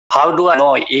How do I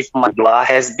know if my dua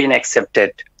has been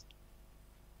accepted?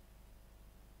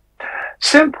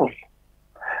 Simple.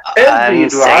 Every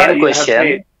And dua second you have question.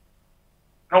 made.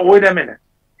 No, wait a minute.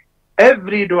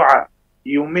 Every dua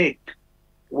you make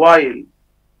while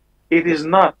it is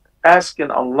not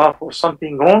asking Allah for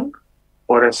something wrong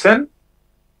or a sin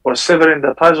or severing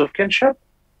the ties of kinship,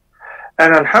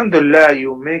 and alhamdulillah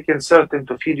you making certain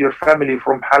to feed your family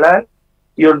from halal,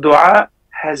 your dua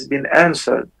has been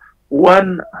answered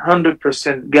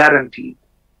 100% guaranteed.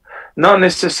 Not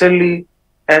necessarily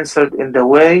answered in the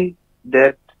way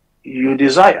that you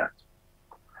desire.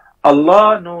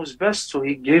 Allah knows best, so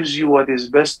He gives you what is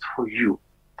best for you.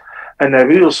 And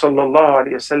Nabi sallallahu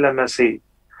alayhi wa said,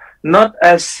 not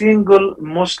a single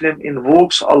Muslim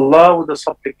invokes Allah with a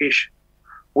supplication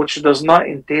which does not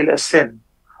entail a sin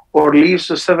or leads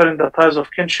to severing the ties of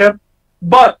kinship,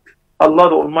 but Allah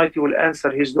the Almighty will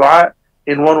answer his dua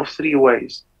in one of three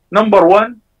ways. Number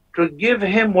one, to give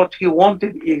him what he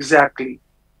wanted exactly.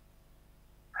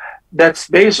 That's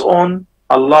based on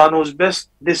Allah knows best,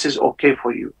 this is okay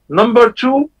for you. Number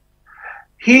two,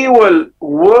 He will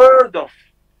ward off,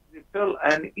 repel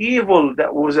an evil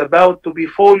that was about to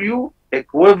befall you,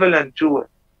 equivalent to it.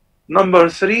 Number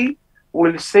three,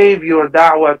 will save your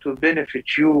da'wah to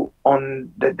benefit you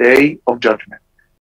on the day of judgment.